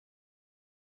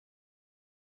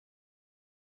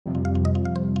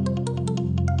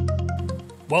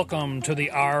Welcome to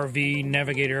the RV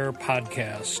Navigator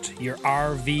Podcast, your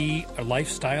RV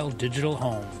lifestyle digital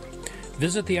home.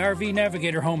 Visit the RV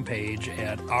Navigator homepage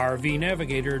at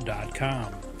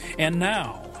rvnavigator.com. And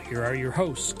now, here are your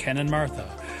hosts, Ken and Martha,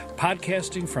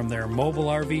 podcasting from their mobile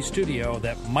RV studio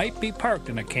that might be parked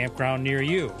in a campground near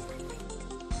you.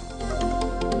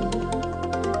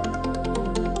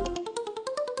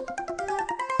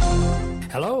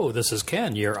 Hello, this is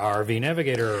Ken, your RV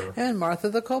Navigator. And Martha,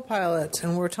 the co-pilot.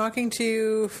 And we're talking to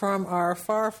you from our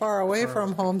far, far away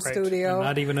from home studio.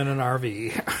 Not even in an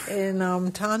RV. in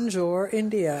Tanjore,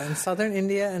 India, in southern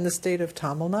India in the state of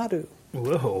Tamil Nadu.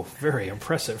 Whoa, very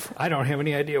impressive. I don't have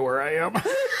any idea where I am.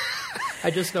 I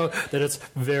just know that it's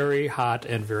very hot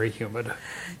and very humid.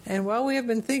 And while we have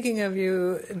been thinking of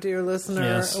you, dear listener,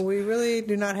 yes, we really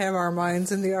do not have our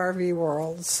minds in the RV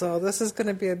world. So this is going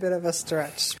to be a bit of a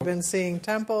stretch. We've been seeing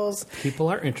temples. People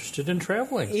are interested in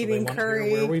traveling. Eating so they curry. Want to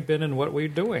hear where we've been and what we're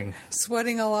doing.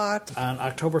 Sweating a lot. On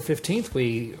October 15th,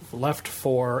 we left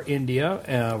for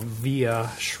India via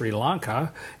Sri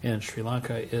Lanka. And Sri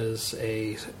Lanka is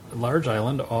a large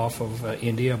island off of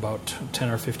India, about 10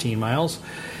 or 15 miles.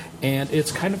 And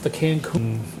it's kind of the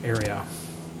Cancun area.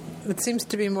 It seems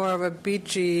to be more of a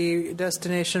beachy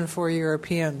destination for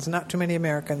Europeans. Not too many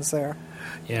Americans there.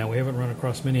 Yeah, we haven't run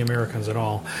across many Americans at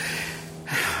all.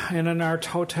 And in our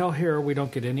hotel here, we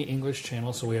don't get any English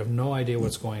channel, so we have no idea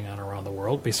what's going on around the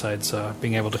world. Besides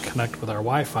being able to connect with our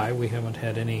Wi-Fi, we haven't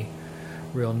had any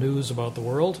real news about the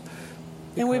world.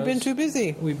 And we've been too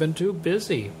busy. We've been too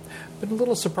busy. Been a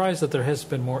little surprised that there has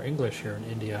been more English here in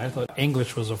India. I thought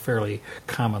English was a fairly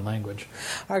common language.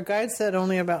 Our guide said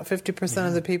only about 50%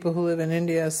 of the people who live in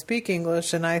India speak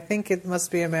English, and I think it must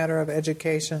be a matter of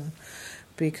education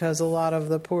because a lot of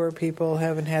the poor people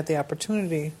haven't had the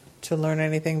opportunity to learn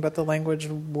anything but the language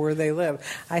where they live.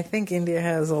 I think India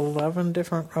has 11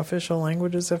 different official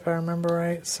languages, if I remember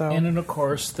right. And then, of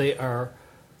course, they are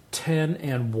 10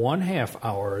 and 1/2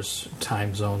 hours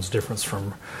time zones difference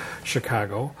from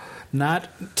Chicago. Not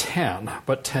 10,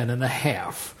 but 10 and a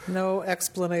half. No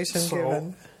explanation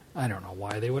given. I don't know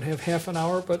why they would have half an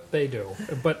hour, but they do.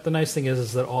 But the nice thing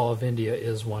is that all of India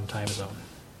is one time zone.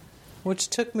 Which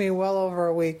took me well over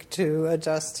a week to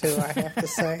adjust to, I have to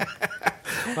say.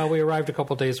 Well, we arrived a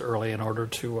couple days early in order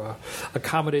to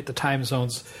accommodate the time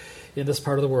zones in this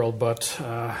part of the world, but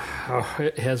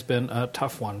it has been a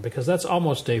tough one because that's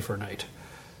almost day for night.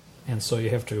 And so you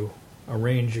have to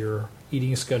arrange your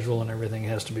eating schedule and everything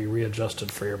has to be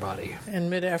readjusted for your body. In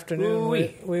mid-afternoon,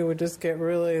 we would just get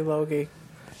really logy.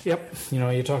 Yep. You know,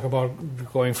 you talk about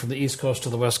going from the East Coast to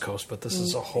the West Coast, but this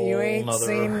is a whole You ain't nother...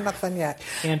 seen nothing yet.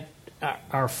 And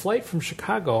our flight from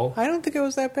Chicago... I don't think it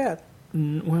was that bad.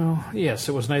 Well, yes,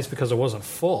 it was nice because it wasn't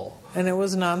full. And it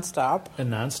was nonstop. And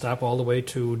nonstop all the way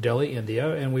to Delhi,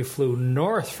 India, and we flew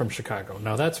north from Chicago.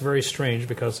 Now, that's very strange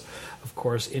because, of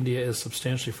course, India is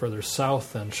substantially further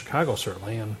south than Chicago,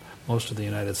 certainly, and most of the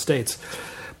United States.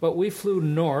 But we flew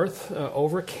north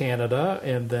over Canada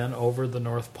and then over the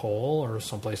North Pole or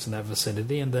someplace in that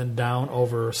vicinity and then down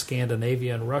over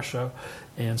Scandinavia and Russia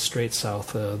and straight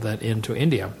south then into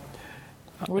India.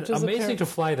 Which is amazing to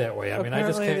fly that way. I mean, I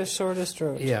just can't, the shortest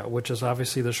route. Yeah, which is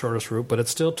obviously the shortest route, but it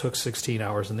still took 16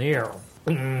 hours in the air.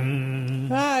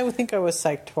 I think I was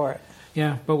psyched for it.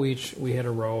 Yeah, but we had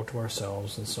a row to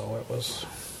ourselves, and so it was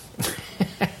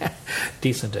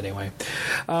decent anyway.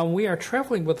 We are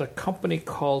traveling with a company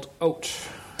called OAT.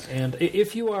 And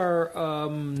if you are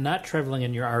not traveling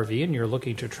in your RV and you're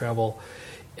looking to travel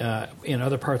in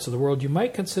other parts of the world, you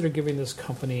might consider giving this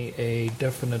company a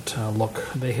definite look.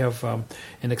 They have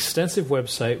an extensive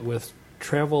website with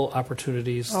travel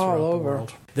opportunities throughout the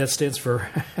world. That stands for...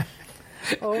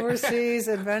 Overseas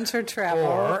Adventure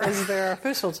Travel is their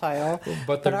official title.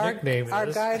 But their nickname is...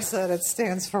 Our guide said it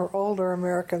stands for Older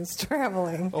Americans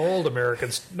Traveling. Old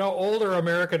Americans. No, older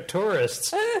American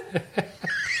tourists.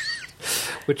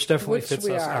 Which definitely fits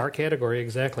us, our category,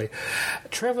 exactly.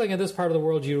 Traveling in this part of the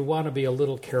world, you want to be a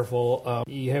little careful.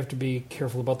 You have to be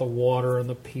careful about the water and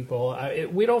the people.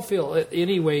 We don't feel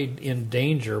any way in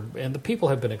danger, and the people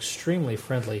have been extremely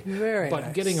friendly. Very But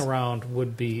nice. Getting getting around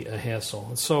would be a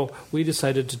hassle. So we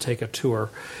decided to take a tour,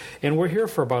 and we're here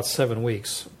for about 7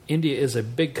 weeks. India is a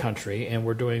big country, and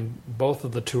we're doing both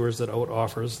of the tours that OAT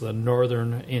offers, the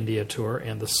Northern India tour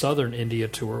and the Southern India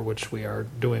tour, which we are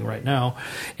doing right now.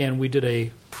 And we did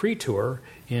a pre-tour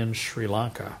in Sri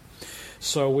Lanka.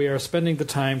 So we are spending the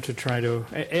time to try to,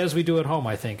 as we do at home,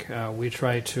 I think, we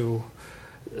try to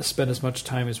spend as much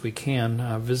time as we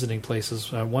can visiting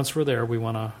places. Once we're there, we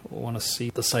want to see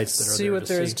the sites that are there. See what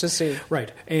there is to see.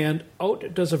 Right. And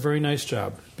OAT does a very nice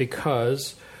job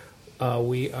because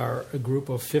We are a group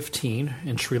of 15.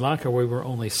 In Sri Lanka, we were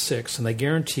only 6, and they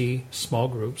guarantee small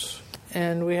groups.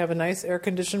 And we have a nice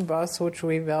air-conditioned bus, which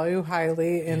we value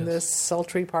highly in this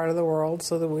sultry part of the world,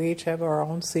 so that we each have our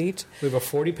own seat. We have a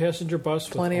 40-passenger bus.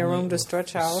 Plenty of room to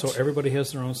stretch out. So everybody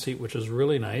has their own seat, which is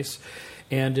really nice.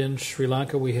 And in Sri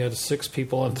Lanka, we had 6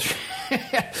 people and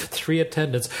 3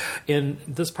 attendants. In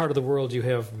this part of the world, you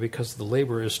have, because the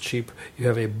labor is cheap, you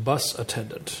have a bus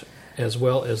attendant, as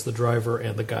well as the driver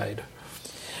and the guide.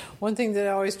 One thing that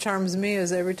always charms me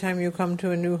is every time you come to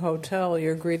a new hotel,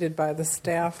 you're greeted by the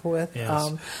staff with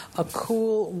a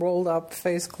cool rolled-up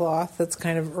face cloth that's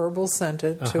kind of herbal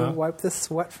scented to wipe the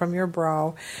sweat from your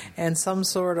brow, and some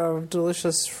sort of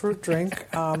delicious fruit drink.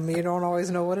 You don't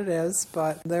always know what it is,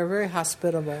 but they're very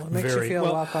hospitable. It makes you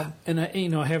feel welcome. And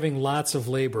having lots of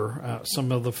labor,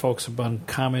 some of the folks have been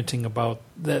commenting about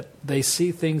that they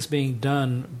see things being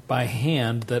done by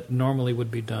hand that normally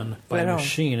would be done by a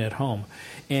machine at home.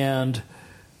 And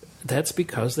that's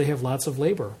because they have lots of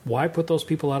labor. Why put those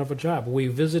people out of a job? We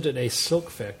visited a silk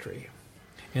factory,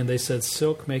 and they said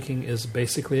silk making is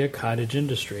basically a cottage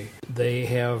industry. They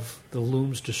have the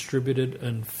looms distributed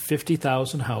in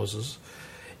 50,000 houses,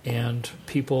 and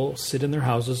people sit in their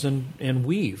houses and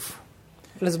weave.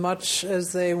 As much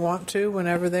as they want to,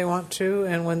 whenever they want to,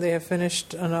 and when they have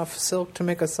finished enough silk to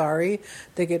make a sari,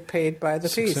 they get paid by the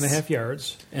piece. 6.5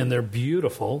 yards, and they're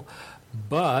beautiful,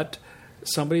 but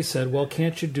somebody said, well,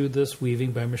 can't you do this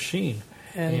weaving by machine?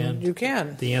 And you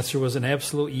can. The answer was an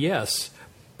absolute yes,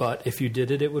 but if you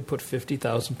did it, it would put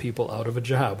 50,000 people out of a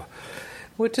job.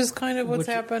 Which is kind of what's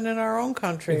happened in our own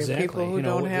country. Exactly. People who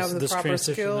don't have the proper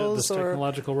skills. This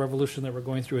technological revolution that we're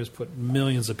going through has put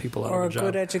millions of people out of a job. Or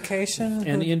good education.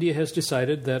 And India has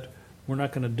decided that we're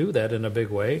not going to do that in a big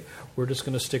way. We're just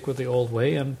going to stick with the old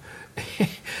way. And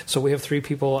so we have 3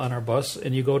 people on our bus,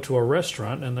 and you go to a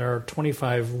restaurant, and there are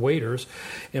 25 waiters.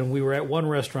 And we were at one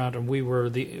restaurant, and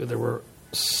there were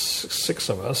 6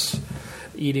 of us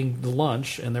eating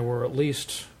lunch, and there were at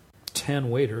least 10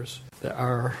 waiters.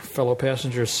 Our fellow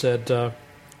passengers said,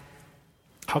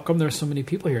 how come there's so many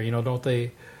people here? Don't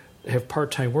they have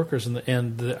part-time workers?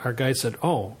 And our guide said,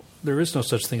 there is no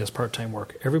such thing as part-time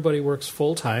work. Everybody works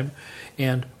full-time,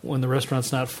 and when the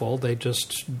restaurant's not full, they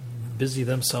just busy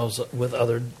themselves with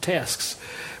other tasks.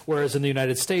 Whereas in the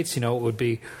United States, it would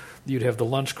be you'd have the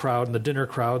lunch crowd and the dinner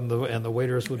crowd, and the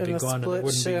waiters would be gone, and it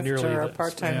wouldn't be nearly a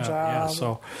part-time job.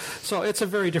 Yeah, so it's a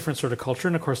very different sort of culture,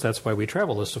 and of course that's why we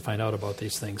travel, is to find out about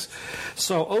these things.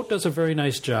 So OAT does a very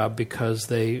nice job because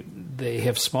they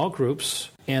have small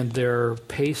groups, and they're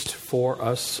paced for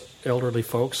us elderly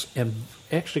folks, and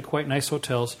actually quite nice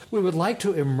hotels. We would like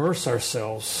to immerse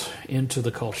ourselves into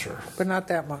the culture. But not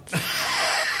that much.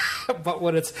 But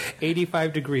when it's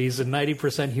 85 degrees and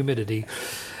 90% humidity,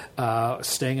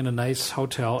 staying in a nice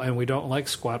hotel, and we don't like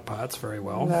squat pots very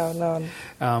well.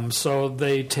 No. So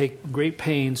they take great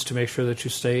pains to make sure that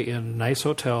you stay in nice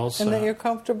hotels. And that you're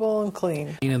comfortable and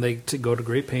clean. And they go to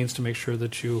great pains to make sure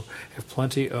that you have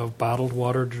plenty of bottled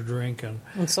water to drink.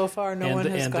 And so far, no one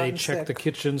has gotten sick. And they check the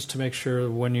kitchens to make sure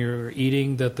when you're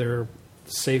eating that they're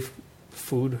safe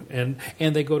food, and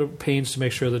they go to pains to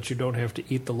make sure that you don't have to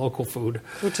eat the local food,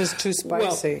 which is too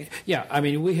spicy. Well,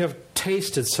 we have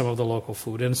tasted some of the local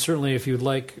food, and certainly if you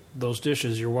like those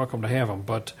dishes, you're welcome to have them,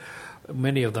 but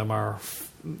many of them are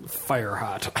fire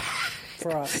hot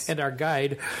for us. And our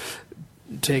guide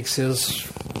takes his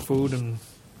food and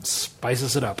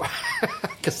spices it up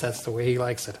because that's the way he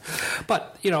likes it.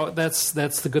 But that's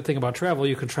the good thing about travel.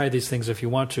 You can try these things if you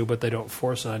want to, but they don't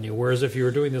force it on you. Whereas if you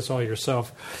were doing this all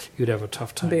yourself, you'd have a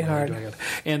tough time. It'd be hard. Doing it.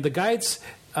 And the guides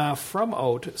from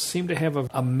OAT seem to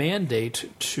have a mandate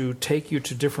to take you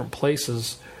to different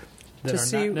places that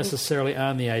are not necessarily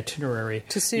on the itinerary.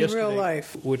 To see real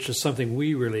life. Which is something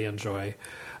we really enjoy.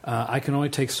 I can only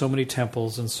take so many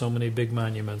temples and so many big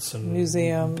monuments and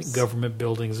museums, government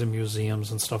buildings and museums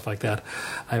and stuff like that.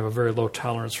 I have a very low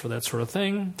tolerance for that sort of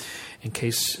thing, in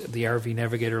case the RV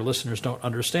Navigator listeners don't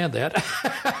understand that.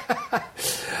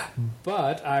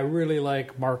 But I really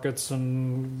like markets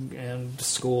and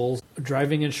schools.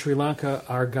 Driving in Sri Lanka,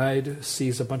 our guide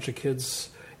sees a bunch of kids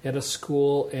at a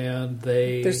school, and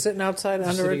they're sitting outside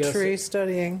under a tree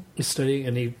studying. He's studying,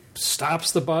 and he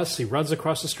stops the bus. He runs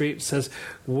across the street and says,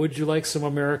 "Would you like some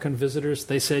American visitors?"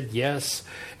 They said yes,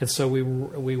 and so we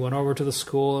went over to the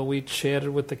school and we chatted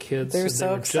with the kids. They were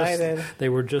so excited. They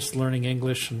were just learning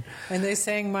English, and they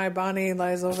sang "My Bonnie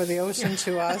Lies Over the Ocean"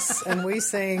 to us, and we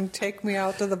sang "Take Me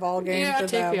Out to the Ball Game." Yeah,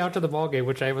 take me out to the ball game,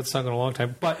 which I haven't sung in a long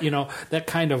time. But that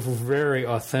kind of very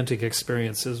authentic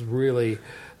experience is really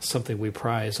something we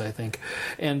prize, I think.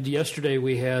 And yesterday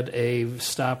we had a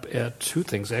stop at two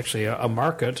things, actually, a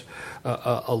market,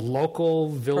 a local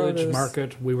village Produce.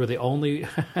 Market. We were the only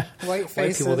White people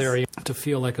faces. there to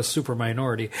feel like a super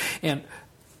minority. And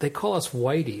they call us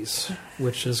whiteys,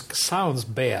 which sounds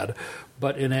bad,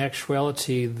 but in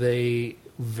actuality they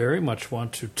very much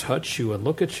want to touch you and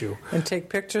look at you. And take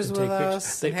pictures And with take pictures.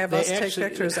 us. They- And have they us take actually-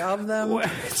 pictures of them.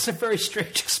 Well, it's a very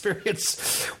strange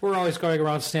experience. We're always going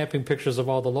around snapping pictures of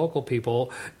all the local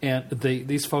people, and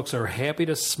these folks are happy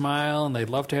to smile, and they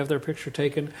love to have their picture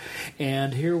taken.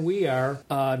 And here we are,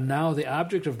 now the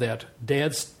object of that.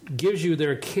 Dad gives you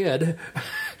their kid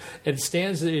and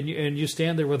stands and you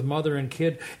stand there with mother and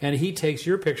kid, and he takes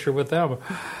your picture with them.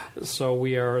 So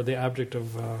we are the object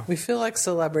of We feel like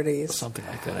celebrities. something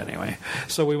like that anyway.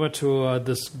 So we went to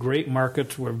this great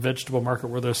market, vegetable market,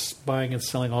 where they're buying and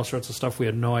selling all sorts of stuff. We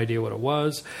had no idea what it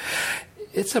was.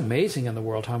 It's amazing in the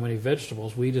world how many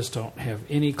vegetables. We just don't have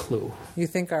any clue. You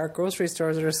think our grocery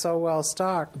stores are so well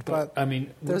stocked, but I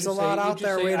mean, there's a lot out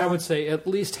there we I don't- would say at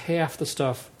least half the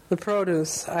stuff. the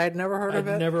produce, I had never heard of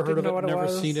it. I'd never heard didn't know of what it, never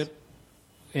was. seen it,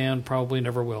 and probably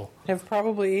never will. Have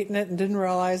probably eaten it and didn't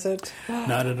realize it.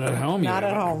 Not at home. Not you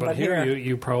at haven't, home, but here here.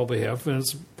 you probably have, and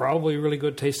it's probably really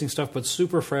good tasting stuff, but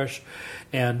super fresh,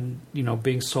 and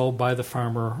being sold by the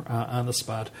farmer on the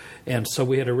spot. And so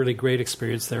we had a really great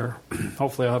experience there.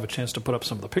 Hopefully, I'll have a chance to put up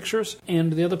some of the pictures.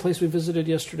 And the other place we visited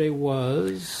yesterday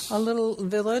was A little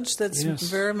village that's Yes.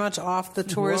 very much off the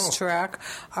tourist Wow. track.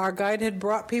 Our guide had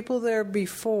brought people there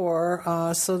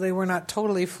before, so they were not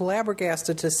totally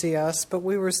flabbergasted to see us, but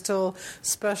we were still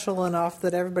special enough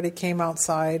that everybody came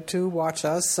outside to watch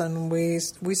us, and we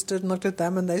stood and looked at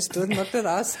them, and they stood and looked at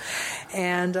us.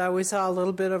 And we saw a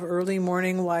little bit of early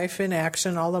morning life in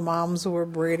action. All the moms were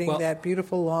braiding Well- that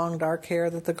beautiful long dark hair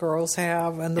that the girls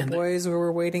have, and the And boys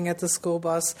were waiting at the school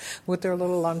bus with their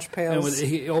little lunch and pails.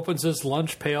 he opens his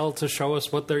lunch pail to show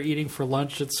us what they're eating for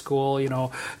lunch at school.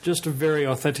 Just very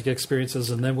authentic experiences.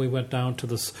 And then we went down to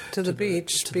the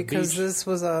beach to the because beach. this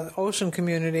was a ocean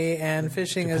community and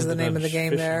fishing is the Depended name on of the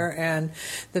game fishing. there. And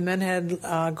the men had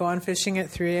gone fishing at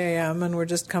 3 a.m. and were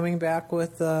just coming back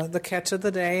with the catch of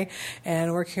the day,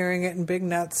 and were carrying it in big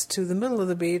nets to the middle of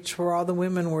the beach where all the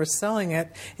women were selling it.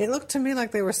 It looked to me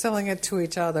like they were selling it to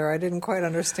each other. I didn't quite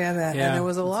understand that. Yeah, And there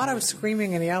was a lot of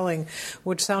screaming and yelling,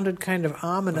 which sounded kind of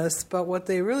ominous, but what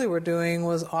they really were doing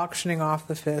was auctioning off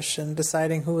the fish and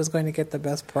deciding who was going to get the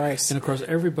best price. And of course,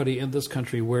 everybody in this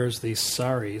country wears these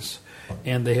saris,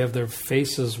 and they have their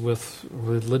faces with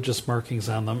religious markings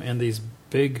on them, and these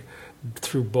big,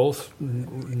 through both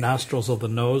nostrils of the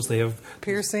nose, they have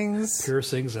piercings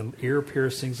and ear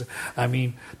piercings. I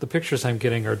mean, the pictures I'm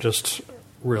getting are just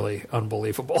really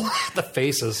unbelievable. The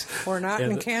faces. We're not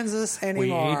And in Kansas we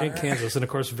anymore. ain't in Kansas, and of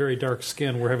course, very dark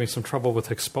skin. We're having some trouble with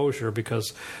exposure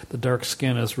because the dark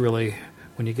skin is really,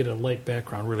 when you get a light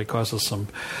background, really causes some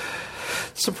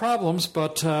problems.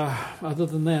 But other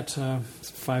than that,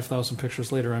 5,000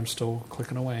 pictures later, I'm still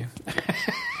clicking away.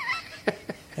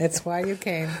 It's why you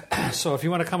came. So if you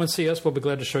want to come and see us, we'll be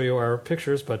glad to show you our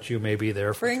pictures. But you may be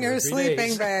there for Bring 2 or your 3 sleeping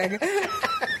days. bag.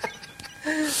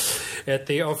 At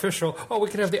the official. Oh, we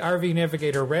could have the RV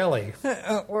Navigator rally.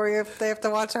 Or if they have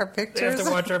to watch our They pictures. have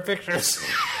to watch our pictures.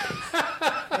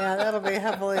 Yeah, that'll be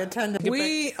heavily attended.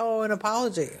 We owe an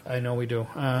apology. I know we do.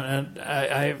 And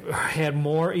I had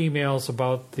more emails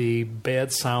about the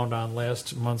bad sound on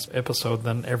last month's episode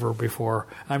than ever before.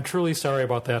 I'm truly sorry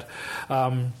about that.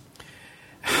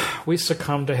 We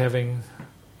succumbed to having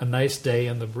a nice day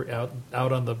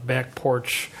out on the back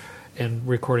porch and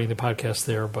recording the podcast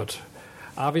there, but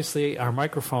obviously our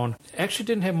microphone actually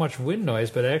didn't have much wind noise,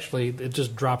 but actually it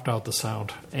just dropped out the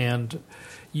sound. And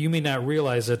you may not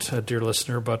realize it, dear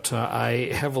listener, but I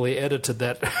heavily edited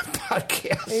that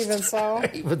podcast. Even so?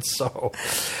 Even so.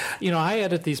 I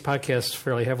edit these podcasts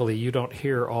fairly heavily. You don't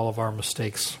hear all of our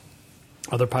mistakes.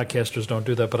 Other podcasters don't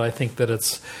do that, but I think that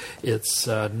it's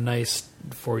nice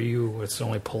for you. It's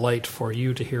only polite for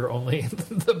you to hear only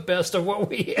the best of what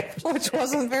we have. Which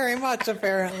wasn't very much,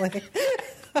 apparently.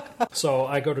 So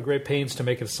I go to great pains to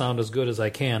make it sound as good as I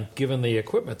can, given the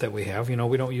equipment that we have. We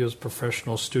don't use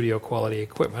professional studio quality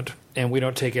equipment, and we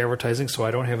don't take advertising, so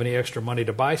I don't have any extra money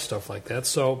to buy stuff like that.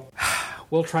 So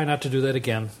we'll try not to do that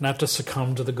again, not to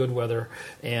succumb to the good weather,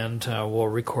 and we'll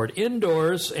record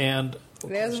indoors. And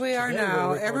As we are today now,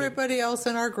 we're recording- everybody else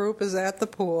in our group is at the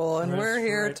pool, and we're That's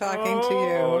here right. talking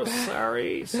Oh, to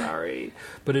you. sorry.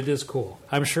 But it is cool.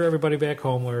 I'm sure everybody back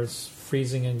home where it's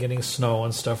freezing and getting snow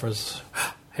and stuff is...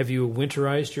 Have you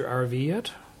winterized your RV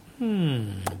yet?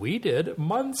 We did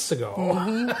months ago.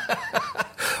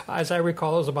 Mm-hmm. As I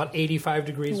recall, it was about 85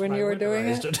 degrees when you were doing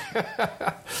it.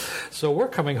 So we're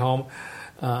coming home.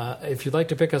 If you'd like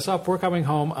to pick us up, we're coming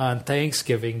home on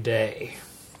Thanksgiving Day.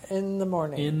 In the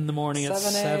morning At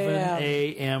 7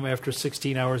 a.m. after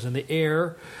 16 hours in the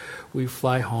air. We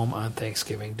fly home on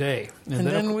Thanksgiving Day. And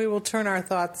then we will turn our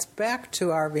thoughts back to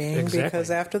RVing because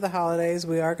after the holidays,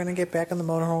 we are going to get back in the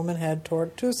motorhome and head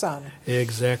toward Tucson.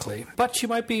 Exactly. But you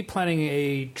might be planning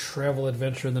a travel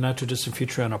adventure in the not-too-distant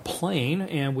future on a plane,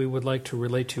 and we would like to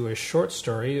relate to a short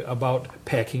story about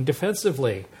packing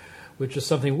defensively, which is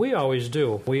something we always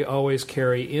do. We always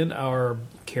carry in our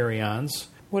carry-ons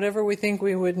whatever we think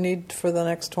we would need for the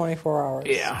next 24 hours.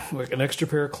 Yeah, like an extra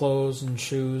pair of clothes and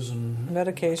shoes and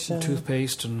medication, and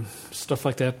toothpaste and stuff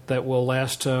like that will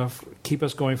last, keep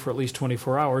us going for at least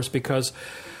 24 hours because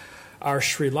our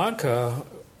Sri Lanka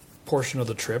portion of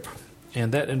the trip,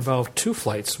 and that involved 2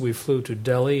 flights. We flew to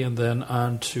Delhi and then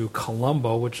on to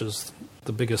Colombo, which is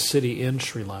the biggest city in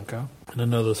Sri Lanka, and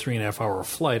another 3.5-hour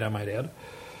flight, I might add.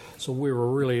 So we were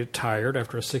really tired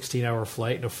after a 16-hour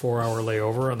flight and a 4-hour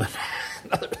layover and then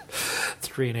another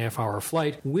 3.5-hour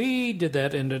flight. We did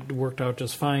that and it worked out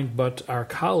just fine, but our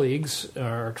colleagues,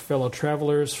 our fellow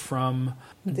travelers from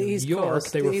the East York,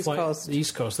 Coast, they were the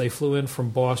East Coast. They flew in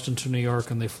from Boston to New York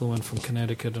and they flew in from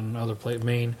Connecticut and other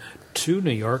Maine to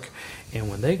New York. And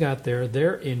when they got there,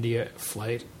 their India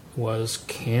flight was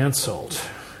canceled.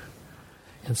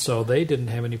 And so they didn't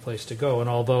have any place to go. And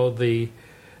although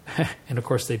and of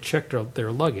course they checked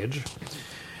their luggage,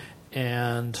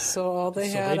 and so all they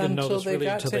had until they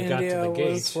got to India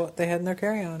was what they had in their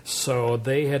carry-on. So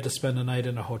they had to spend a night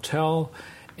in a hotel,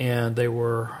 and they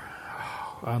were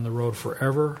on the road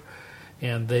forever.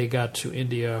 And they got to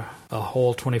India a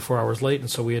whole 24 hours late, and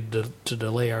so we had to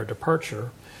delay our departure.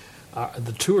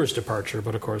 The tour's departure,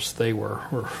 but of course they were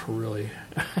really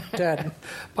dead.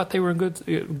 But they were in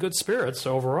good spirits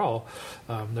overall.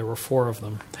 There were 4 of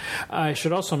them. I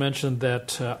should also mention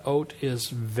that OAT is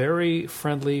very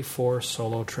friendly for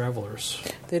solo travelers.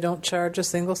 They don't charge a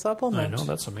single supplement. I know,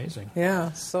 that's amazing.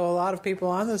 Yeah, so a lot of people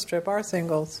on this trip are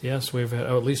singles. Yes, we've had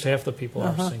at least half the people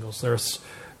are singles.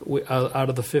 Out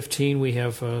of the 15, we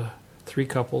have 3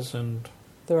 couples and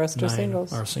the rest 9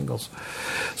 are singles.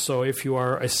 So if you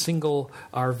are a single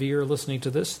RVer listening to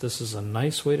this is a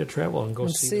nice way to travel and go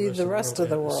see the rest of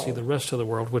the world. See the rest of the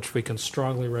world, which we can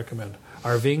strongly recommend.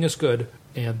 RVing is good,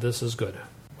 and this is good.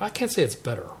 I can't say it's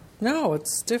better. No,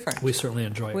 it's different. We certainly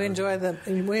enjoy it. We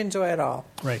enjoy it all.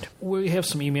 Right. We have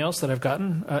some emails that I've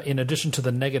gotten, in addition to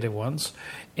the negative ones.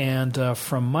 And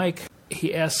from Mike,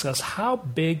 he asks us, how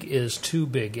big is too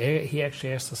big? He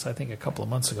actually asked us, I think, a couple of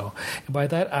months ago. And by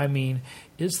that, I mean,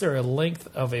 is there a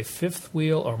length of a fifth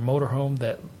wheel or motorhome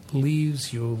that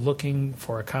leaves you looking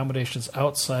for accommodations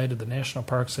outside of the national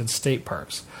parks and state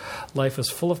parks? Life is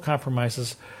full of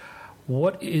compromises.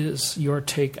 What is your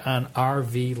take on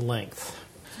RV length?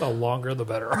 The longer, the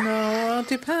better. No, well, it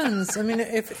depends. I mean,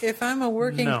 if I'm a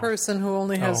working person who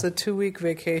only has a 2-week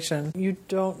vacation, you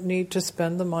don't need to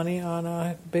spend the money on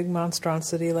a big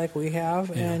monstrosity like we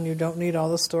have, and you don't need all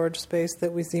the storage space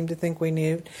that we seem to think we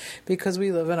need because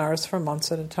we live in ours for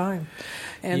months at a time.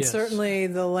 And certainly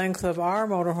the length of our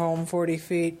motorhome, 40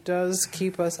 feet, does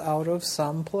keep us out of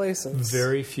some places.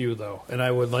 Very few, though. And I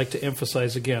would like to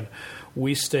emphasize again,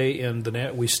 we stayed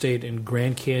in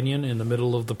Grand Canyon in the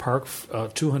middle of the park,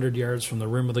 200 yards from the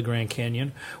rim of the Grand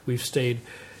Canyon. We've stayed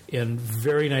in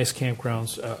very nice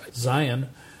campgrounds. Zion,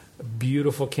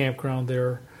 beautiful campground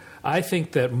there. I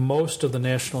think that most of the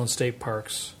national and state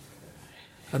parks,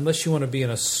 unless you want to be in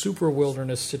a super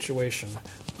wilderness situation,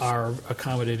 are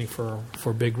accommodating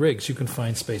for big rigs. You can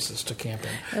find spaces to camp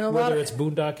in. Whether it's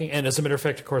boondocking, and as a matter of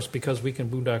fact, of course, because we can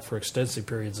boondock for extensive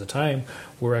periods of time,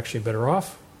 we're actually better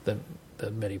off than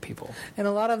many people. And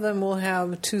a lot of them will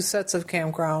have 2 sets of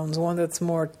campgrounds, one that's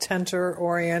more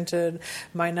tenter-oriented,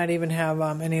 might not even have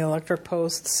any electric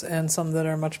posts, and some that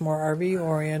are much more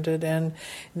RV-oriented. And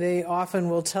they often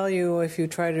will tell you, if you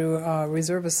try to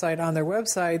reserve a site on their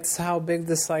websites, how big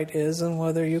the site is and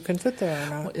whether you can fit there or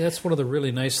not. Well, that's one of the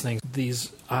really nice things.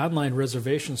 These online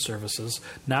reservation services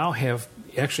now have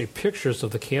actually pictures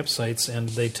of the campsites, and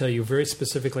they tell you very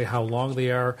specifically how long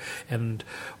they are and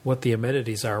what the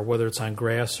amenities are, whether it's on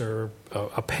grass or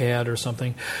a pad or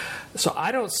something. So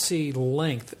I don't see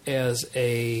length as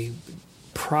a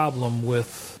problem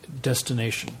with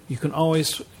destination. You can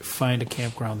always find a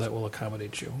campground that will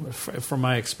accommodate you, from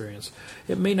my experience.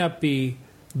 It may not be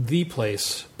the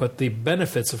place, but the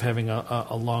benefits of having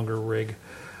a longer rig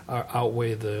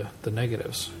outweigh the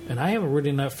negatives. And I haven't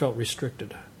really not felt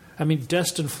restricted. I mean,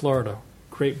 Destin, Florida,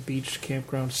 great beach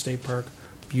campground, state park,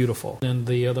 beautiful. And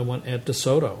the other one at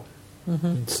DeSoto,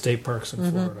 in state parks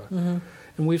in Florida.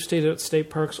 And we've stayed at state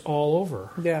parks all over.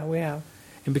 Yeah, we have.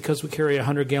 And because we carry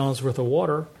 100 gallons worth of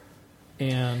water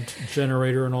and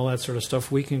generator and all that sort of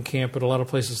stuff, we can camp at a lot of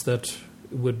places that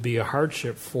would be a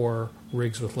hardship for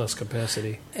rigs with less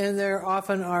capacity. And there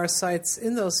often are sites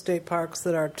in those state parks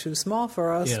that are too small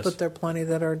for us, Yes. but there are plenty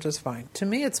that are just fine. To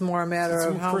me, it's more a matter It's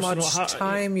of more how personal. much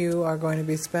time you are going to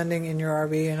be spending in your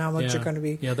RV and how much you're going to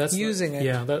be using it.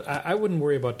 Yeah, I wouldn't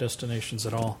worry about destinations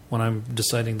at all when I'm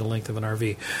deciding the length of an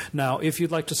RV. Now, if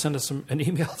you'd like to send us an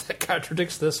email that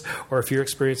contradicts this, or if your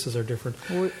experiences are different.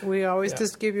 We always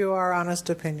just give you our honest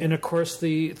opinion. And, of course,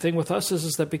 the thing with us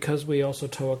is that because we also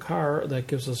tow a car, that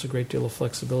gives us a great deal of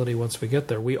flexibility once we get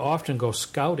there. We often go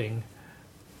scouting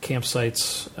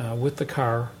campsites with the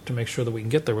car to make sure that we can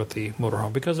get there with the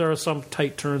motorhome, because there are some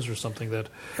tight turns or something that.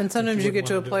 And sometimes you get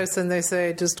to a wouldn't place and they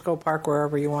say, just go park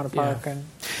wherever you want to park. Yeah.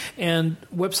 And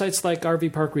websites like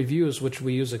RV Park Reviews, which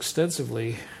we use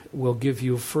extensively, will give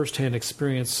you first-hand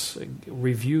experience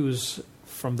reviews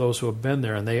from those who have been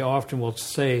there, and they often will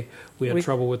say we had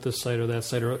trouble with this site or that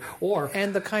site, or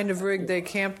and the kind of rig they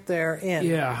camped there in.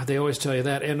 Yeah, they always tell you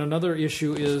that. And another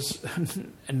issue is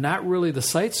not really the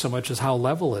site so much as how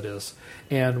level it is.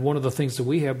 And one of the things that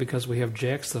we have, because we have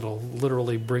jacks that'll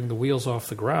literally bring the wheels off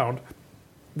the ground,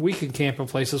 we can camp in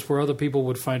places where other people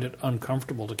would find it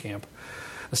uncomfortable to camp,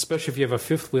 especially if you have a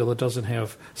fifth wheel that doesn't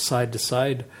have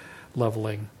side-to-side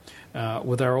leveling.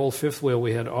 With our old fifth wheel,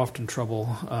 we had often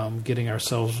trouble getting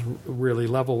ourselves really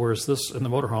level, whereas this in the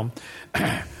motorhome,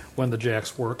 when the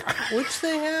jacks work. Which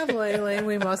they have lately,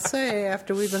 we must say,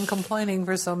 after we've been complaining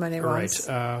for so many months.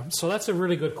 Right. So that's a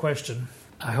really good question.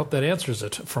 I hope that answers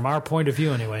it, from our point of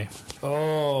view anyway.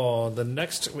 Oh, the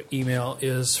next email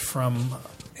is from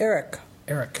Eric.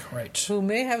 Eric, right. Who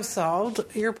may have solved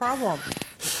your problem.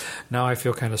 Now I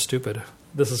feel kind of stupid.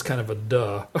 This is kind of a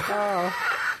duh. Oh.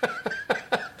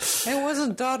 It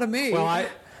wasn't duh to me. Well,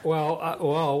 it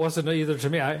wasn't either to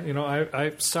me.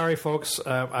 I sorry, folks.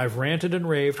 I've ranted and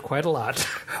raved quite a lot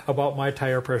about my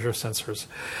tire pressure sensors.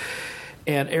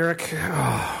 And Eric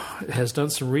has done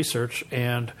some research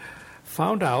and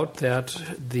found out that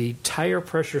the tire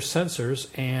pressure sensors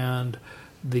and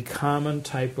the common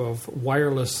type of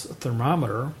wireless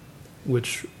thermometer,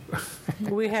 which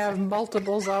we have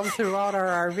multiples of throughout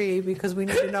our RV because we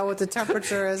need to know what the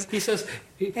temperature is. He says,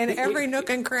 in every nook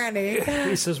and cranny.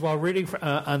 He says, while reading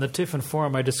on the Tiffin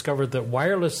forum, I discovered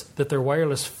that their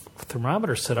wireless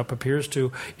thermometer setup appears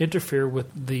to interfere with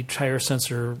the tire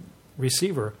sensor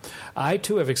receiver. I,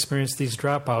 too, have experienced these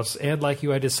dropouts, and like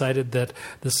you, I decided that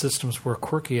the systems were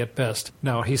quirky at best.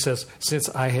 Now, he says, since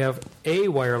I have a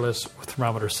wireless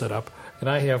thermometer set up, and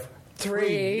I have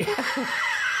three.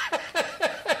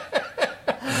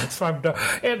 So I'm done.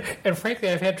 And frankly,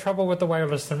 I've had trouble with the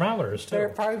wireless thermometers, too. They're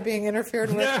probably being interfered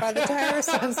with by the tire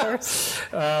sensors.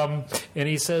 And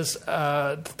he says,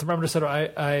 the thermometer said,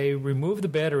 I removed the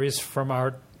batteries from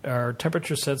our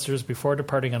temperature sensors before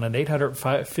departing on an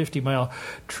 850-mile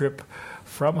trip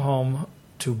from home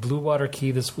to Blue Water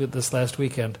Key this last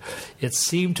weekend. It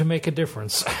seemed to make a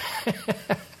difference.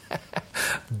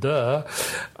 Duh.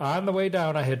 On the way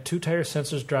down, I had 2 tire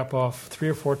sensors drop off 3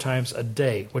 or 4 times a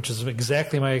day, which is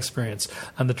exactly my experience.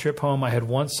 On the trip home, I had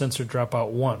 1 sensor drop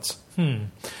out once.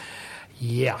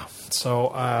 Yeah.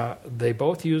 So they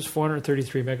both use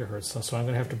 433 megahertz, so I'm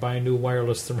going to have to buy new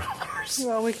wireless thermometers.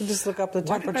 Well, we can just look up the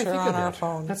temperature on our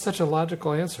phone. That's such a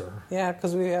logical answer. Yeah,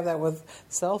 because we have that with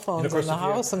cell phones in the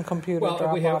house and computer drop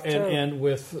off too. And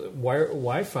with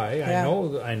Wi-Fi, yeah.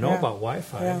 I know about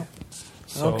Wi-Fi. Yeah.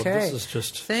 So okay. This is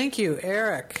just. Thank you,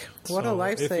 Eric. What a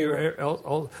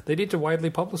lifesaver. They need to widely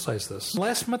publicize this.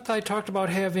 Last month I talked about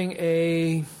having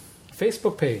a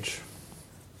Facebook page.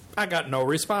 I got no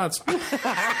response.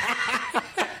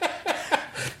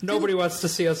 Nobody wants to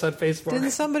see us on Facebook.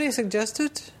 Didn't somebody suggest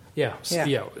it? Yeah.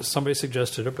 Somebody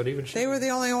suggested it, but even they were the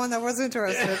only one that was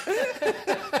interested.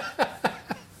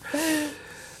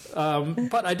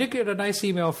 But I did get a nice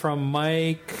email from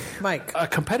Mike. A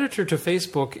competitor to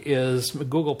Facebook is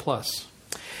Google Plus.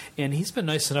 And he's been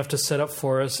nice enough to set up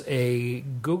for us a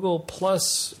Google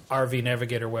Plus RV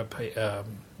Navigator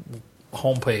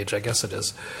homepage, I guess it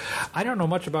is. I don't know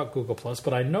much about Google Plus,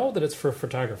 but I know that it's for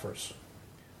photographers.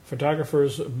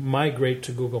 Photographers migrate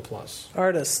to Google Plus.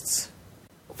 Artists.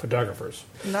 Photographers.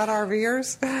 Not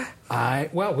RVers?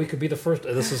 Well, we could be the first.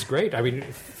 This is great. I mean,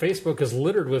 Facebook is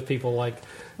littered with people like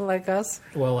us.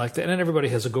 Well, like that. And everybody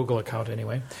has a Google account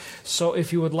anyway. So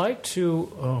if you would like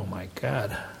to... Oh, my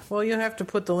God. Well, you have to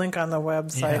put the link on the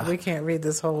website. Yeah. We can't read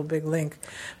this whole big link.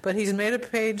 But he's made a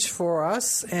page for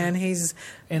us, and it's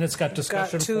got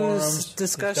discussion forums.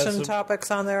 Discussion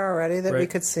topics on there already that we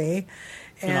could see.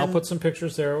 And I'll put some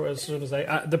pictures there as soon as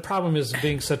the problem is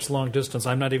being such long distance,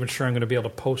 I'm not even sure I'm going to be able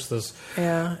to post this.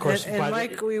 Yeah. Of course, and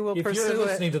Mike, we will if pursue you're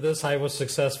listening it. to this, I was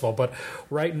successful. But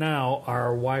right now, our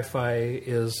Wi-Fi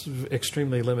is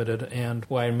extremely limited, and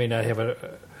I may not have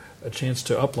a chance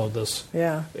to upload this.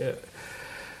 Yeah.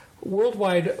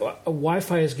 Worldwide,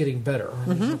 Wi-Fi is getting better.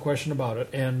 There's no question about it.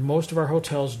 And most of our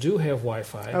hotels do have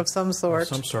Wi-Fi. Of some sort.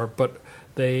 But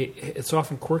it's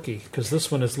often quirky because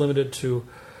this one is limited to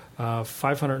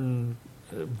 500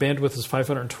 bandwidth is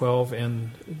 512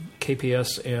 and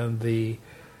kps, and the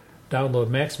download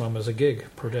maximum is a gig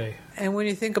per day. And when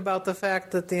you think about the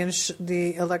fact that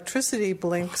the electricity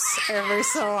blinks every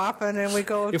so often, and we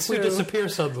go if we disappear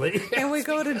suddenly, and we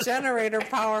go to generator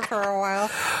power for a while.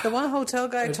 The one hotel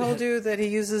guy told you that he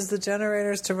uses the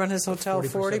generators to run his hotel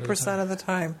 40% of the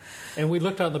time. And we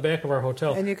looked out in the back of our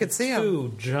hotel, and you could see them.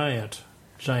 Two giant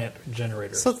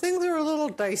generators. So things are a little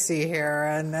dicey here,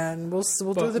 and we'll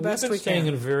do the best we can. We've been staying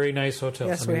in very nice hotels.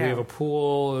 Yes, we have. We have a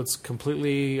pool. It's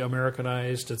completely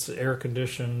Americanized. It's air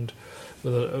conditioned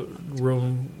with a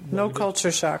room. No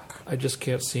culture shock. I just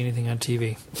can't see anything on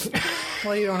TV.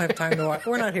 Well, you don't have time to watch.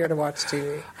 We're not here to watch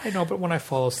TV. I know, but when I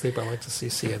fall asleep, I like to see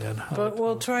CNN. But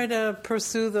we'll try to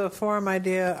pursue the forum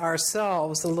idea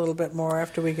ourselves a little bit more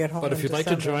after we get home. But if you'd like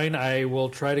to join, I will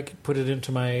try to put it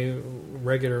into my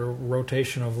regular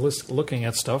rotation of looking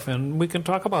at stuff, and we can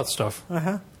talk about stuff.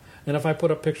 Uh-huh. And if I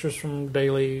put up pictures from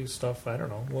daily stuff, I don't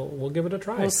know. We'll give it a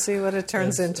try. We'll see what it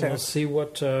turns into. We'll see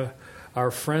what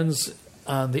our friends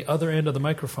on the other end of the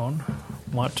microphone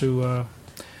want to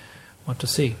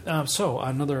see. Let's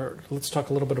talk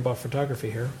a little bit about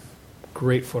photography here.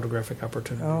 Great photographic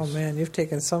opportunities. Oh man, you've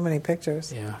taken so many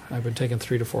pictures. Yeah, I've been taking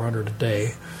 300 to 400 a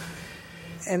day.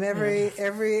 And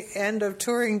every end of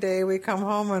touring day, we come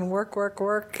home and work,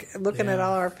 looking at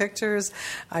all our pictures.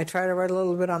 I try to write a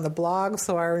little bit on the blog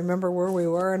so I remember where we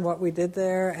were and what we did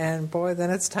there. And boy, then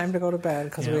it's time to go to bed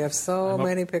because we have so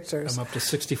many pictures. I'm up to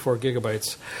 64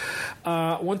 gigabytes.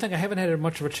 One thing I haven't had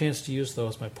much of a chance to use, though,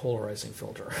 is my polarizing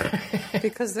filter.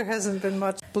 Because there hasn't been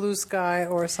much blue sky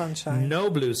or sunshine. No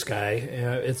blue sky.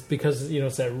 It's because,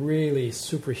 it's that really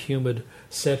super humid,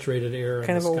 saturated air.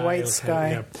 Kind of a white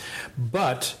sky.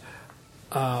 But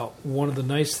one of the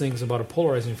nice things about a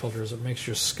polarizing filter is it makes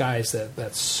your skies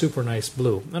that super nice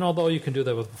blue. And although you can do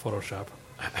that with Photoshop,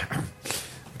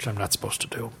 which I'm not supposed to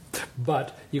do,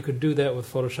 but you could do that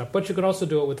with Photoshop. But you could also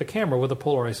do it with the camera with a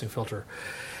polarizing filter.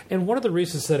 And one of the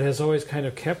reasons that has always kind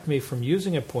of kept me from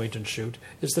using a point and shoot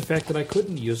is the fact that I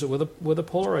couldn't use it with a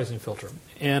polarizing filter.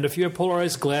 And if you have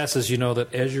polarized glasses, you know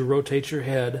that as you rotate your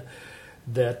head,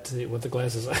 with the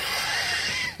glasses,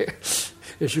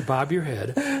 as you bob your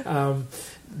head,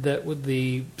 that with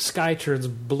the sky turns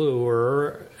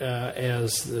bluer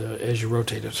as you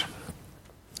rotate it,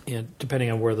 and depending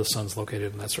on where the sun's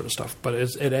located and that sort of stuff. But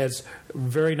it adds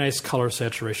very nice color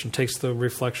saturation, takes the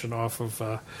reflection off of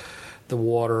the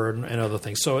water and other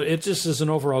things. So it just is an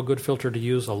overall good filter to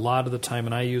use a lot of the time,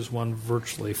 and I use one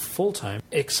virtually full time,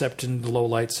 except in low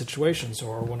light situations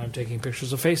or when I'm taking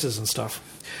pictures of faces and stuff.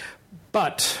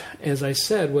 But, as I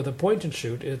said, with a point and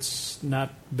shoot, it's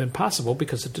not been possible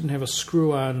because it didn't have a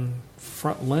screw-on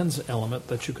front lens element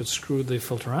that you could screw the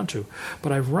filter onto.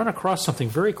 But I've run across something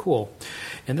very cool,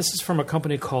 and this is from a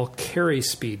company called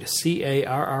CarrySpeed,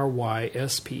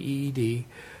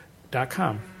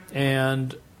 CarrySpeed.com.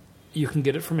 And you can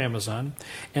get it from Amazon.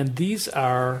 And these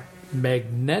are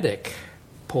magnetic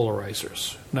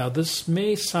polarizers. Now, this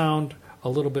may sound a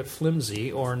little bit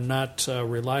flimsy or not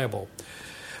reliable,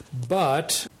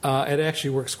 but it actually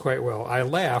works quite well. I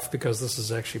laugh because this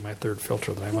is actually my third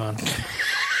filter that I'm on.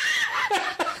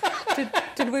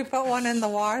 Did we put one in the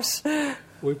wash?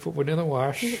 We put one in the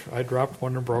wash. I dropped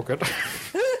one and broke it.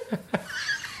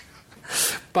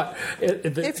 But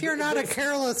if you're not a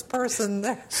careless person,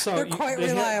 they're quite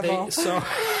reliable.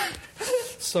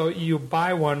 So you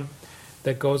buy one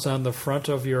that goes on the front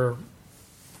of your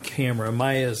camera.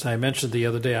 As I mentioned the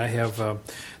other day, I have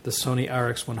the Sony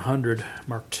RX100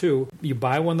 Mark II. You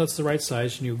buy one that's the right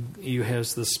size, and you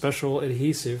has this special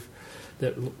adhesive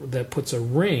that puts a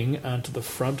ring onto the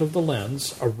front of the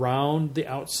lens around the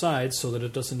outside so that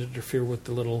it doesn't interfere with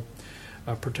the little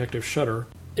protective shutter.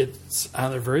 It's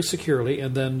on there very securely,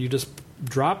 and then you just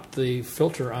drop the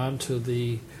filter onto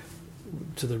the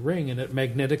ring, and it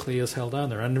magnetically is held on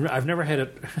there. And I've never had it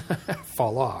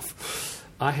fall off.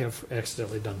 I have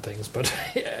accidentally done things, but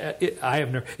I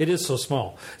have never. It is so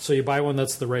small. So you buy one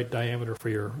that's the right diameter for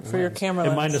your camera lens.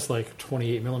 And mine is like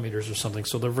 28 millimeters or something,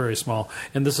 so they're very small.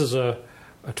 And this is a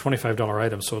a $25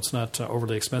 item, so it's not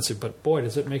overly expensive. But boy,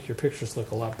 does it make your pictures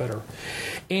look a lot better.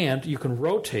 And you can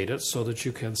rotate it so that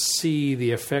you can see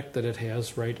the effect that it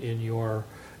has right in your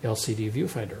LCD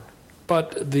viewfinder.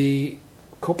 But the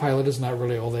Copilot is not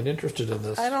really all that interested in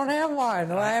this. I don't have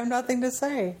one. I have nothing to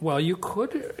say. Well, you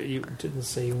could. You didn't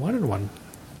say you wanted one.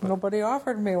 Nobody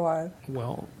offered me one.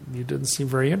 Well, you didn't seem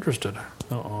very interested.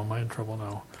 Uh-oh, am I in trouble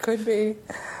now? Could be.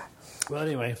 Well,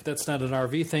 anyway, that's not an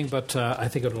RV thing, but I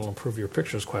think it'll improve your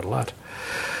pictures quite a lot.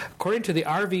 According to the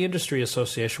RV Industry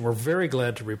Association, we're very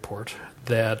glad to report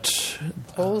that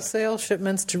wholesale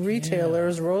shipments to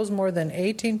retailers rose more than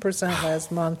 18%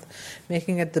 last month,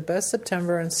 making it the best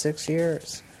September in 6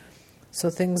 years. So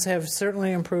things have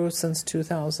certainly improved since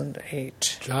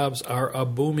 2008. Jobs are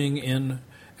booming in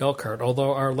Elkhart,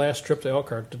 although our last trip to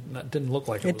Elkhart didn't look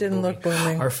like it was didn't booming. Look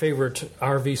booming. Our favorite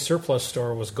RV surplus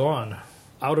store was gone,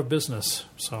 out of business.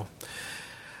 So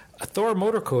Thor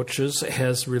Motor Coaches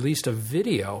has released a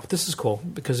video. This is cool,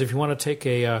 because if you want to take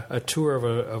a tour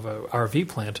of a RV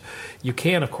plant, you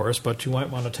can, of course, but you might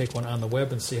want to take one on the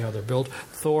web and see how they're built.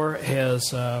 Thor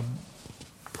has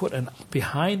put a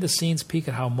behind-the-scenes peek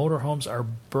at how motorhomes are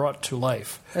brought to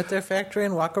life at their factory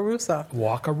in Wakarusa.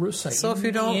 Wakarusa, so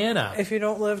Indiana. If you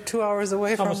don't live 2 hours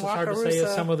away from Wakarusa, almost as hard to say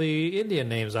as some of the Indian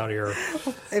names out here.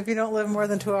 If you don't live more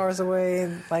than 2 hours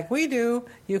away, like we do,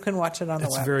 you can watch it on the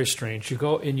web. It's very strange. You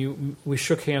go and we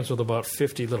shook hands with about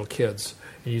 50 little kids.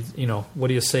 And you know, what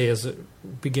do you say as a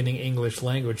beginning English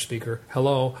language speaker?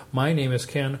 Hello, my name is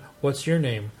Ken. What's your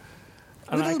name?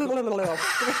 And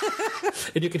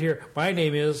you could hear, my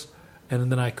name is,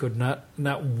 and then I could not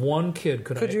one kid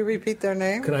could I. Could you repeat their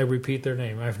name? Could I repeat their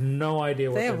name? I have no idea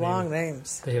what they their have name long is.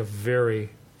 names. They have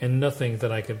and nothing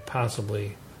that I could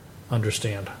possibly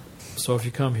understand. So if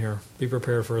you come here, be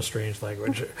prepared for a strange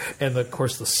language. And of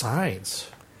course the signs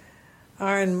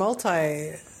are in multi.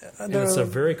 And it's a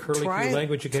very curly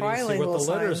language. You can't even see what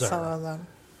the letters are. Some of them.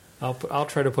 I'll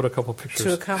try to put a couple pictures.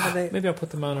 To accommodate. Maybe I'll put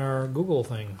them on our Google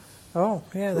thing. Oh,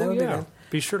 yeah, that would be good.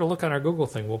 Be sure to look on our Google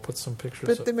thing. We'll put some pictures.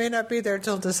 But they may not be there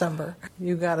till December.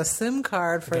 You got a SIM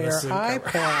card for your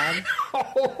iPad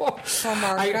from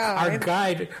our guide. Our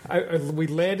guide. We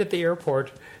land at the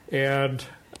airport, and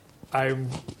I'm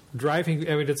driving.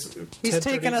 I mean, he's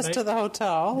taking us to the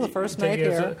hotel the first night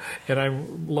here, and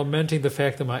I'm lamenting the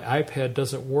fact that my iPad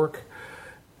doesn't work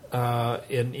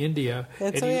in India.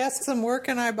 And so he asks him, where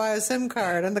can I buy a SIM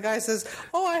card? And the guy says,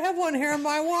 oh, I have one here in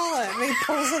my wallet. And he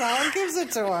pulls it out and gives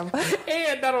it to him.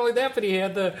 And not only that, but he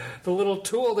had the little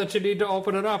tool that you need to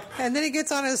open it up. And then he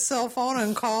gets on his cell phone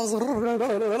and calls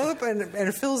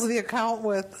and fills the account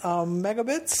with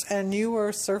megabits, and you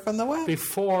were surfing the web.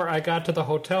 Before I got to the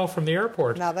hotel from the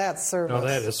airport. Now that's service. No,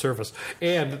 that is service.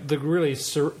 And the really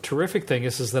terrific thing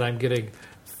is that I'm getting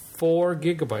 4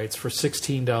 gigabytes for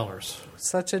 $16.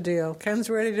 Such a deal.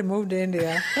 Ken's ready to move to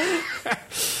India.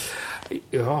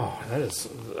 Oh, that is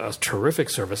a terrific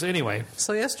service. Anyway.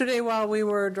 So yesterday while we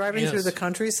were driving through the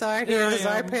countryside, he had his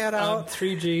iPad out.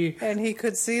 3G. And he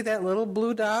could see that little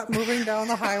blue dot moving down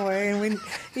the highway. And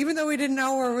even though we didn't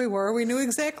know where we were, we knew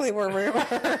exactly where we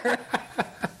were.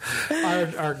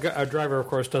 Our driver, of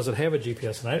course, doesn't have a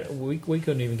GPS. And we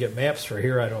couldn't even get maps for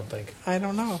here, I don't think. I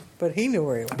don't know. But he knew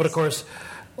where he was. But, of course,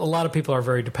 a lot of people are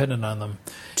very dependent on them.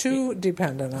 Too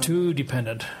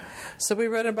dependent. So we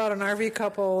read about an RV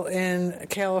couple in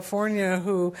California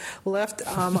who left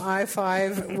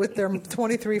I-5 with their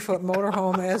 23-foot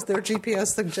motorhome as their GPS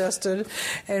suggested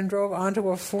and drove onto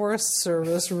a Forest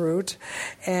Service route.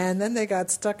 And then they got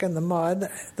stuck in the mud.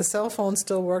 The cell phone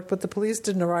still worked, but the police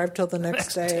didn't arrive till the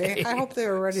next day. I hope they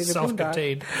were ready to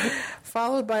self-contained.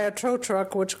 Followed by a tow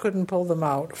truck, which couldn't pull them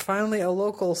out. Finally, a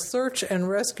local search and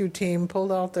rescue team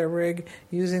pulled out their rig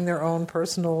using their own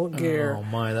personal gear. Oh,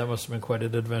 my, that must have been quite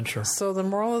an adventure. So the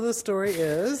moral of the story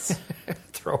is...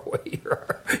 throw away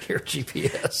your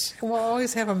GPS. We'll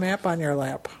always have a map on your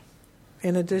lap,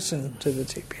 in addition to the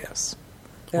GPS.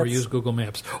 Or use Google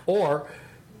Maps. Or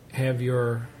have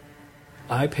your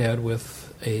iPad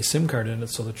with a SIM card in it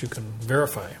so that you can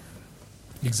verify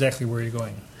exactly where you're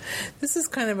going. This is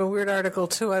kind of a weird article,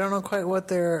 too. I don't know quite what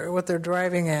they're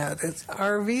driving at. It's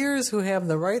RVers who have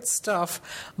the right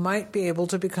stuff might be able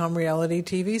to become reality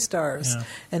TV stars. Yeah.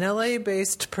 An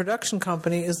LA-based production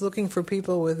company is looking for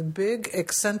people with big,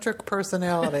 eccentric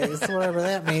personalities, whatever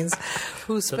that means,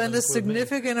 who spend a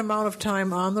significant amount of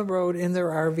time on the road in their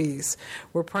RVs.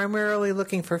 We're primarily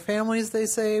looking for families, they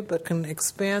say, but can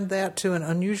expand that to an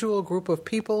unusual group of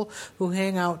people who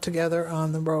hang out together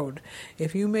on the road. If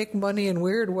if you make money in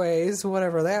weird ways,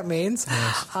 whatever that means,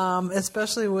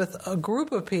 especially with a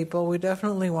group of people, we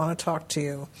definitely want to talk to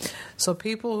you. So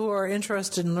people who are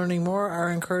interested in learning more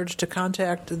are encouraged to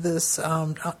contact this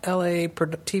LA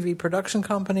TV production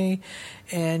company,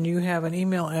 and you have an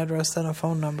email address and a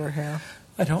phone number here.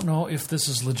 I don't know if this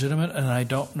is legitimate, and I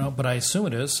don't know, but I assume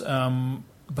it is.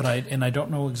 But I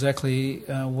don't know exactly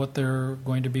what they're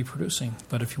going to be producing.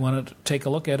 But if you want to take a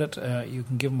look at it, you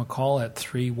can give them a call at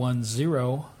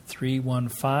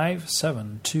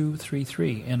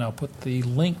 310-315-7233, and I'll put the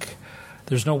link.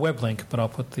 There's no web link, but I'll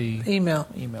put the email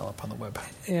up on the web.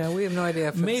 Yeah, we have no idea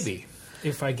if maybe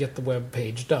if I get the web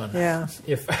page done. Yeah.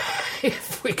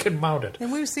 If we can mount it.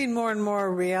 And we've seen more and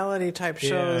more reality type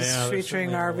shows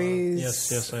featuring RVs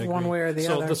yes, I agree. one way or the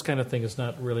other. So this kind of thing is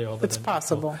not really all that it's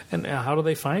possible. And how do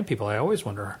they find people? I always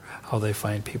wonder how they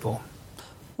find people.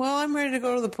 Well, I'm ready to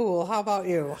go to the pool. How about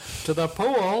you? To the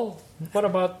pool? What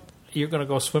about you're going to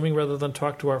go swimming rather than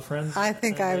talk to our friends? I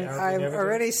think I've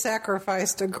already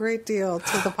sacrificed a great deal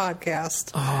to the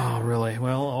podcast. Oh, really?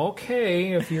 Well,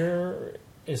 okay.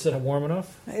 Is it warm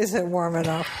enough? Is it warm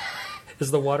enough? Is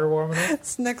the water warm enough?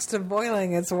 It's next to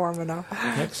boiling, it's warm enough.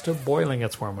 Next to boiling,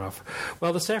 it's warm enough.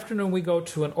 Well, this afternoon we go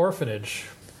to an orphanage.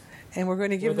 And we're going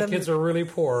to give them... the kids are really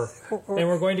poor. And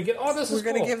we're going to get... Oh, this is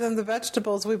We're going to give them the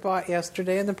vegetables we bought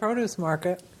yesterday in the produce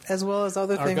market, as well as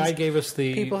other things our guy gave us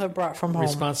the people have brought from home.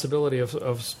 Responsibility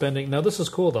of spending... Now, this is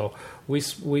cool, though. We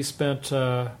spent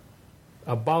about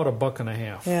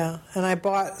 $1.50. Yeah, and I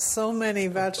bought so many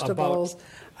vegetables...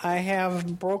 I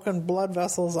have broken blood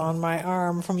vessels on my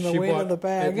arm from the weight of the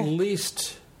bag. At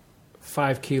least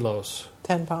 5 kilos.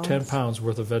 10 pounds. 10 pounds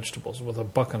worth of vegetables with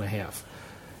 $1.50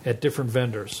 at different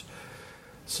vendors.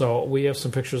 So we have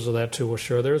some pictures of that too. We'll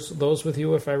share those with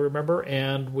you if I remember,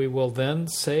 and we will then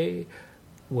say,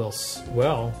 well,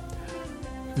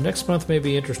 next month may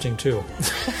be interesting too.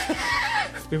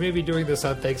 We may be doing this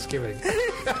on Thanksgiving.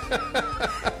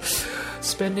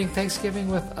 Spending Thanksgiving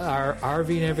with our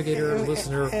RV Navigator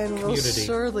listener community. We'll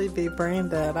surely be brain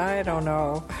dead. I don't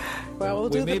know. Well, we'll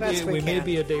do the best we can. We may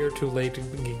be a day or two late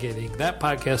in getting that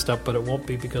podcast up, but it won't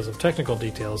be because of technical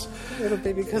details. It'll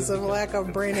be because of lack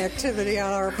of brain activity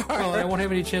on our part. Well, I won't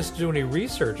have any chance to do any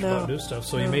research about new stuff,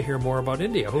 so you may hear more about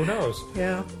India. Who knows?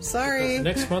 Yeah. Sorry.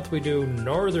 Next month we do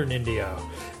Northern India,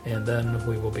 and then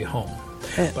we will be home.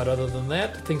 But other than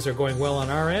that, things are going well on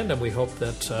our end, and we hope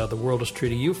that the world is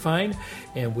treating you fine,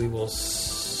 and we will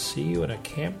see you in a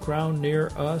campground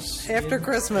near us after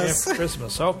Christmas. After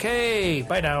Christmas. Okay.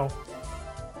 Bye now.